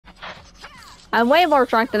I'm way more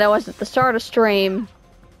drunk than I was at the start of stream.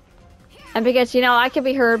 And because, you know, I could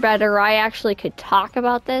be heard better, I actually could talk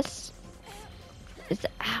about this.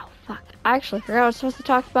 Ow, fuck. I actually forgot what I was supposed to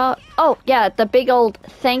talk about. Oh, yeah, the big old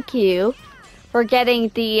thank you for getting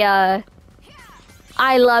the,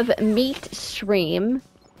 I Love Meat stream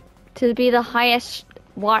to be the highest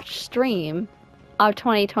watched stream of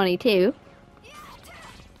 2022.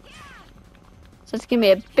 So it's gonna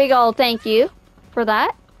be a big old thank you for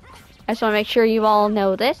that. I just want to make sure you all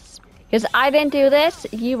know this. Because I didn't do this,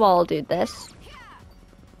 you all did this.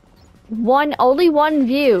 Only one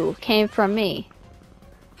view came from me.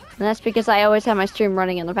 And that's because I always have my stream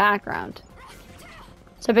running in the background.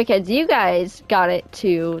 So because you guys got it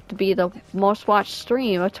to be the most watched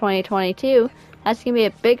stream of 2022, that's gonna be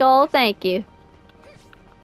a big ol' thank you.